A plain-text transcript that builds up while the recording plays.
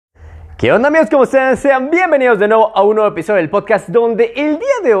¿Qué onda, amigos? ¿Cómo están? Sean bienvenidos de nuevo a un nuevo episodio del podcast donde el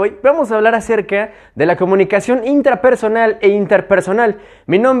día de hoy vamos a hablar acerca de la comunicación intrapersonal e interpersonal.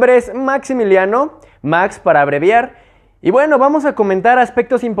 Mi nombre es Maximiliano, Max para abreviar, y bueno, vamos a comentar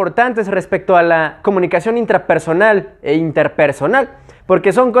aspectos importantes respecto a la comunicación intrapersonal e interpersonal,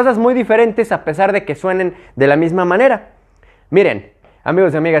 porque son cosas muy diferentes a pesar de que suenen de la misma manera. Miren,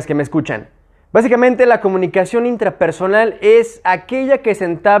 amigos y amigas que me escuchan, básicamente la comunicación intrapersonal es aquella que se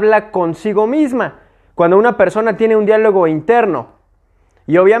entabla consigo misma, cuando una persona tiene un diálogo interno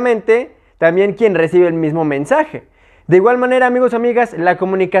y obviamente también quien recibe el mismo mensaje. De igual manera, amigos y amigas, la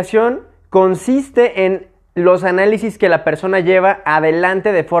comunicación consiste en los análisis que la persona lleva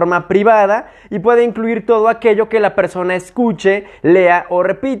adelante de forma privada y puede incluir todo aquello que la persona escuche, lea o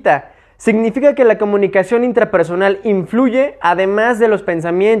repita. Significa que la comunicación intrapersonal influye, además de los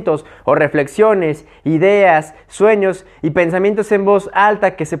pensamientos o reflexiones, ideas, sueños y pensamientos en voz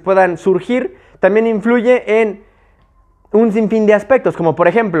alta que se puedan surgir, también influye en un sinfín de aspectos, como por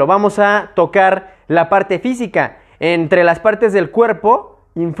ejemplo, vamos a tocar la parte física. Entre las partes del cuerpo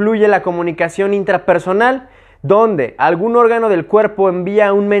influye la comunicación intrapersonal, donde algún órgano del cuerpo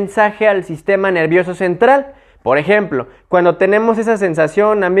envía un mensaje al sistema nervioso central. Por ejemplo, cuando tenemos esa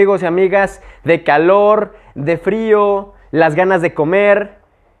sensación, amigos y amigas, de calor, de frío, las ganas de comer,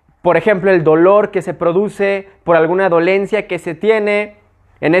 por ejemplo, el dolor que se produce por alguna dolencia que se tiene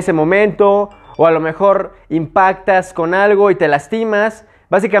en ese momento, o a lo mejor impactas con algo y te lastimas,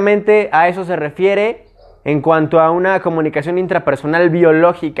 básicamente a eso se refiere en cuanto a una comunicación intrapersonal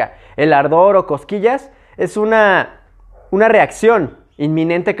biológica. El ardor o cosquillas es una reacción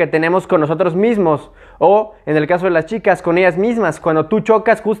inminente que tenemos con nosotros mismos, o en el caso de las chicas, con ellas mismas, cuando tú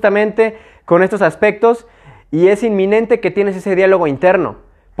chocas justamente con estos aspectos y es inminente que tienes ese diálogo interno.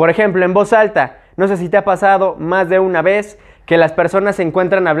 Por ejemplo, en voz alta, no sé si te ha pasado más de una vez que las personas se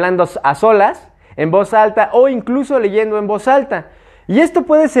encuentran hablando a solas, en voz alta o incluso leyendo en voz alta. Y esto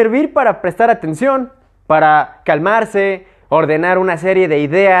puede servir para prestar atención, para calmarse, ordenar una serie de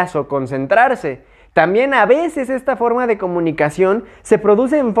ideas o concentrarse. También a veces esta forma de comunicación se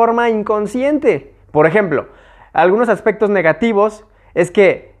produce en forma inconsciente. Por ejemplo, algunos aspectos negativos es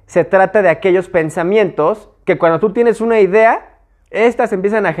que se trata de aquellos pensamientos que cuando tú tienes una idea, estas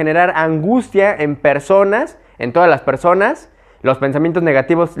empiezan a generar angustia en personas, en todas las personas. Los pensamientos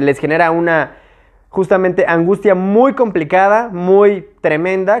negativos les genera una justamente angustia muy complicada, muy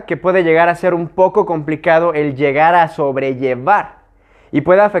tremenda, que puede llegar a ser un poco complicado el llegar a sobrellevar. Y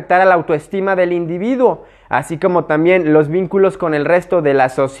puede afectar a la autoestima del individuo, así como también los vínculos con el resto de la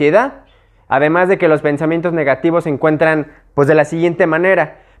sociedad. Además de que los pensamientos negativos se encuentran pues de la siguiente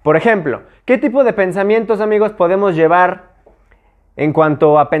manera. Por ejemplo, ¿qué tipo de pensamientos, amigos, podemos llevar en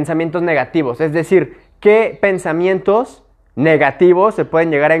cuanto a pensamientos negativos? Es decir, ¿qué pensamientos negativos se pueden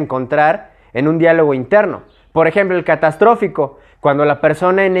llegar a encontrar en un diálogo interno? Por ejemplo, el catastrófico, cuando la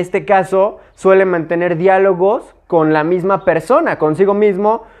persona en este caso suele mantener diálogos con la misma persona, consigo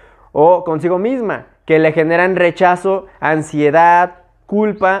mismo o consigo misma, que le generan rechazo, ansiedad,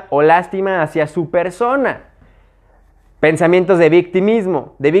 culpa o lástima hacia su persona. Pensamientos de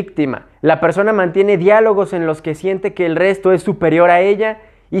victimismo, de víctima. La persona mantiene diálogos en los que siente que el resto es superior a ella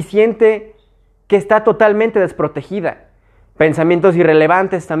y siente que está totalmente desprotegida. Pensamientos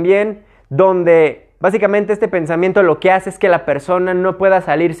irrelevantes también, donde básicamente este pensamiento lo que hace es que la persona no pueda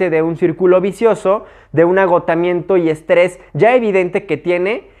salirse de un círculo vicioso, de un agotamiento y estrés ya evidente que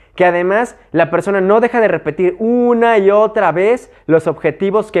tiene, que además la persona no deja de repetir una y otra vez los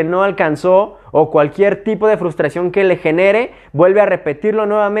objetivos que no alcanzó o cualquier tipo de frustración que le genere, vuelve a repetirlo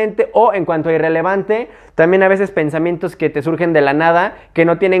nuevamente, o en cuanto a irrelevante, también a veces pensamientos que te surgen de la nada, que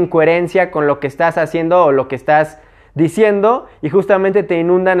no tienen coherencia con lo que estás haciendo o lo que estás diciendo y justamente te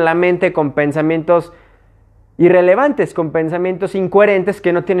inundan la mente con pensamientos irrelevantes, con pensamientos incoherentes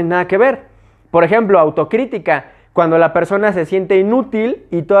que no tienen nada que ver. Por ejemplo, autocrítica, cuando la persona se siente inútil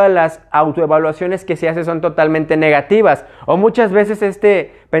y todas las autoevaluaciones que se hace son totalmente negativas, o muchas veces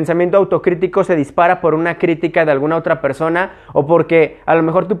este pensamiento autocrítico se dispara por una crítica de alguna otra persona, o porque a lo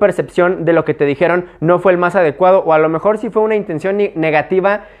mejor tu percepción de lo que te dijeron no fue el más adecuado, o a lo mejor sí fue una intención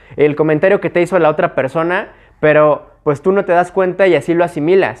negativa el comentario que te hizo la otra persona, pero pues tú no te das cuenta y así lo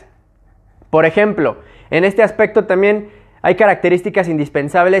asimilas. Por ejemplo, en este aspecto también hay características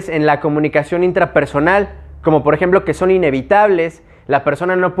indispensables en la comunicación intrapersonal, como por ejemplo que son inevitables. La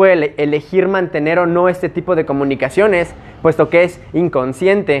persona no puede elegir mantener o no este tipo de comunicaciones, puesto que es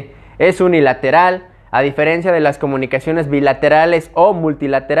inconsciente, es unilateral, a diferencia de las comunicaciones bilaterales o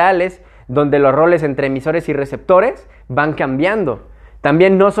multilaterales, donde los roles entre emisores y receptores van cambiando.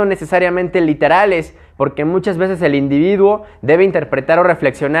 También no son necesariamente literales, porque muchas veces el individuo debe interpretar o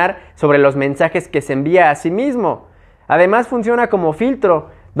reflexionar sobre los mensajes que se envía a sí mismo. Además, funciona como filtro,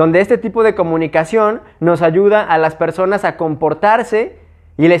 donde este tipo de comunicación nos ayuda a las personas a comportarse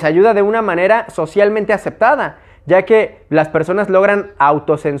y les ayuda de una manera socialmente aceptada, ya que las personas logran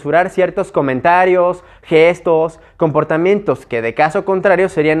autocensurar ciertos comentarios, gestos, comportamientos que de caso contrario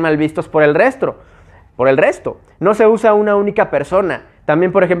serían mal vistos por el resto. No se usa una única persona.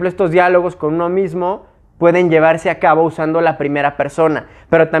 También, por ejemplo, estos diálogos con uno mismo pueden llevarse a cabo usando la primera persona,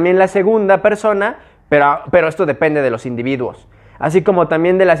 pero también la segunda persona, pero esto depende de los individuos, así como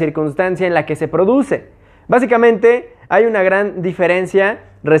también de la circunstancia en la que se produce. Básicamente, hay una gran diferencia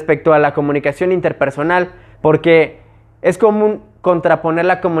respecto a la comunicación interpersonal, porque es común contraponer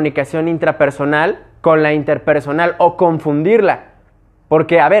la comunicación intrapersonal con la interpersonal o confundirla.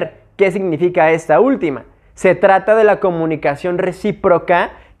 Porque, a ver, ¿qué significa esta última? Se trata de la comunicación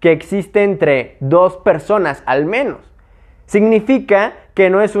recíproca que existe entre dos personas, al menos. Significa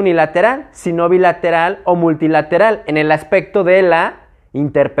que no es unilateral, sino bilateral o multilateral en el aspecto de la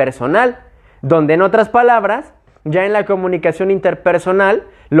interpersonal, donde en otras palabras, ya en la comunicación interpersonal,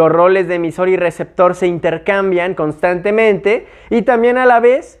 los roles de emisor y receptor se intercambian constantemente y también a la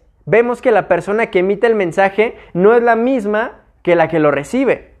vez vemos que la persona que emite el mensaje no es la misma que la que lo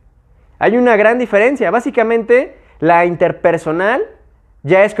recibe. Hay una gran diferencia. Básicamente, la interpersonal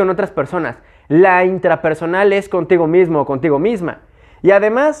ya es con otras personas. La intrapersonal es contigo mismo o contigo misma. Y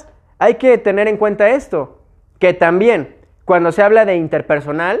además, hay que tener en cuenta esto, que también cuando se habla de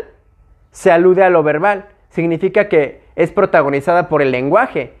interpersonal, se alude a lo verbal. Significa que es protagonizada por el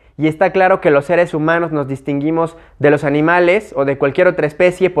lenguaje. Y está claro que los seres humanos nos distinguimos de los animales o de cualquier otra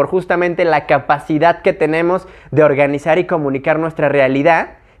especie por justamente la capacidad que tenemos de organizar y comunicar nuestra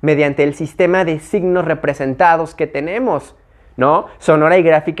realidad mediante el sistema de signos representados que tenemos, ¿no? Sonora y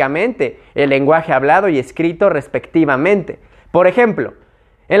gráficamente, el lenguaje hablado y escrito respectivamente. Por ejemplo,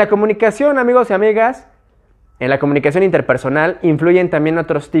 en la comunicación, amigos y amigas, en la comunicación interpersonal influyen también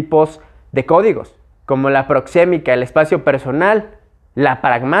otros tipos de códigos, como la proxémica, el espacio personal, la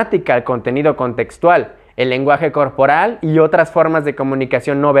pragmática, el contenido contextual, el lenguaje corporal y otras formas de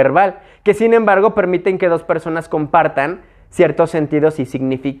comunicación no verbal, que sin embargo permiten que dos personas compartan ciertos sentidos y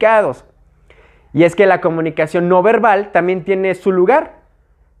significados. Y es que la comunicación no verbal también tiene su lugar,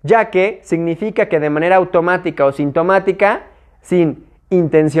 ya que significa que de manera automática o sintomática, sin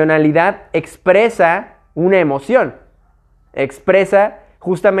intencionalidad, expresa una emoción, expresa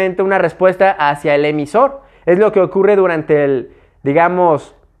justamente una respuesta hacia el emisor. Es lo que ocurre durante el,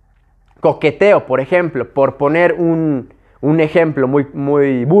 digamos, coqueteo, por ejemplo, por poner un ejemplo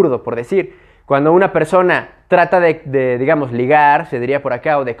muy burdo, por decir. Cuando una persona trata de, digamos, ligar, se diría por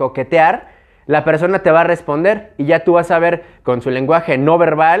acá, o de coquetear, la persona te va a responder y ya tú vas a ver con su lenguaje no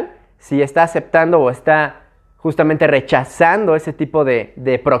verbal si está aceptando o está justamente rechazando ese tipo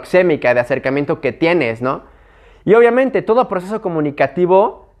de proxémica, de acercamiento que tienes, ¿no? Y obviamente todo proceso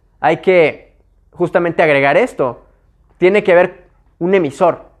comunicativo hay que justamente agregar esto. Tiene que haber un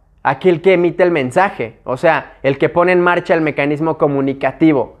emisor, aquel que emite el mensaje, o sea, el que pone en marcha el mecanismo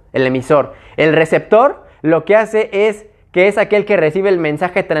comunicativo, el emisor. El receptor lo que hace es que es aquel que recibe el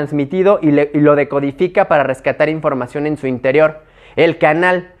mensaje transmitido y lo decodifica para rescatar información en su interior. El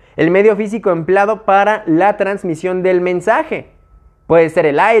canal, el medio físico empleado para la transmisión del mensaje. Puede ser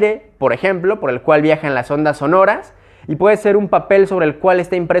el aire, por ejemplo, por el cual viajan las ondas sonoras, y puede ser un papel sobre el cual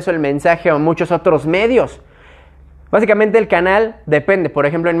está impreso el mensaje o muchos otros medios. Básicamente el canal depende, por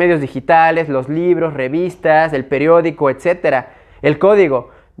ejemplo, en medios digitales, los libros, revistas, el periódico, etc. El código,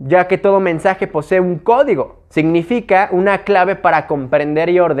 ya que todo mensaje posee un código, significa una clave para comprender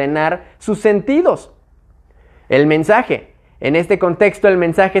y ordenar sus sentidos. El mensaje, en este contexto el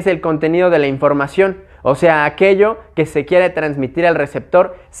mensaje es el contenido de la información, o sea, aquello que se quiere transmitir al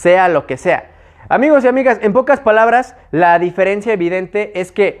receptor, sea lo que sea. Amigos y amigas, en pocas palabras, la diferencia evidente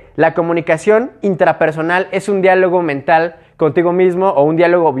es que la comunicación intrapersonal es un diálogo mental contigo mismo o un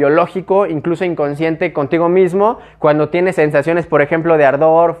diálogo biológico, incluso inconsciente contigo mismo, cuando tienes sensaciones, por ejemplo, de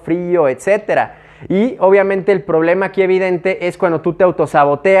ardor, frío, etc. Y obviamente el problema aquí evidente es cuando tú te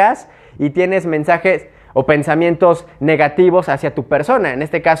autosaboteas y tienes mensajes o pensamientos negativos hacia tu persona. En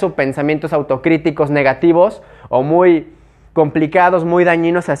este caso, pensamientos autocríticos negativos o muy complicados, muy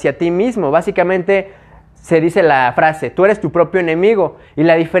dañinos hacia ti mismo. Básicamente se dice la frase, tú eres tu propio enemigo. Y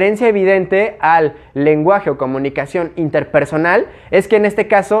la diferencia evidente al lenguaje o comunicación interpersonal es que en este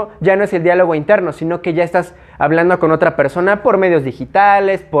caso ya no es el diálogo interno, sino que ya estás hablando con otra persona por medios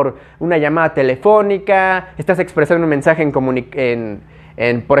digitales, por una llamada telefónica, estás expresando un mensaje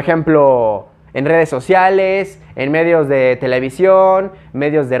por ejemplo, en redes sociales, en medios de televisión,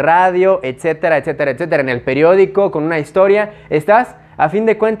 medios de radio, etcétera, etcétera, etcétera, en el periódico, con una historia. Estás, a fin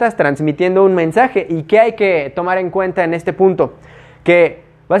de cuentas, transmitiendo un mensaje. ¿Y qué hay que tomar en cuenta en este punto? Que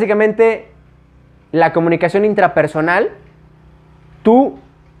básicamente la comunicación intrapersonal, tú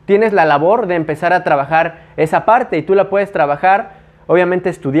tienes la labor de empezar a trabajar esa parte y tú la puedes trabajar obviamente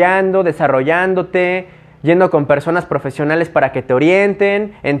estudiando, desarrollándote, yendo con personas profesionales para que te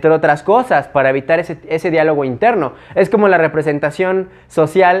orienten, entre otras cosas, para evitar ese diálogo interno. Es como la representación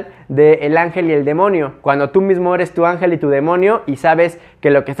social del ángel y el demonio, cuando tú mismo eres tu ángel y tu demonio y sabes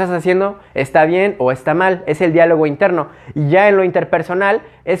que lo que estás haciendo está bien o está mal, es el diálogo interno. Y ya en lo interpersonal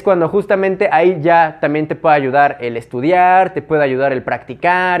es cuando justamente ahí ya también te puede ayudar el estudiar, te puede ayudar el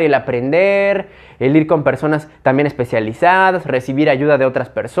practicar, el aprender, el ir con personas también especializadas, recibir ayuda de otras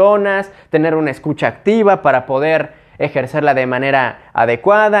personas, tener una escucha activa para poder ejercerla de manera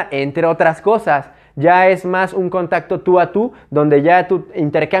adecuada, entre otras cosas. Ya es más un contacto tú a tú, donde ya tú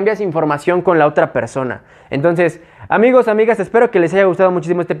intercambias información con la otra persona. Entonces, amigos, amigas, espero que les haya gustado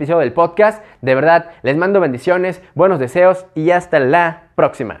muchísimo este episodio del podcast. De verdad, les mando bendiciones, buenos deseos y hasta la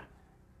próxima.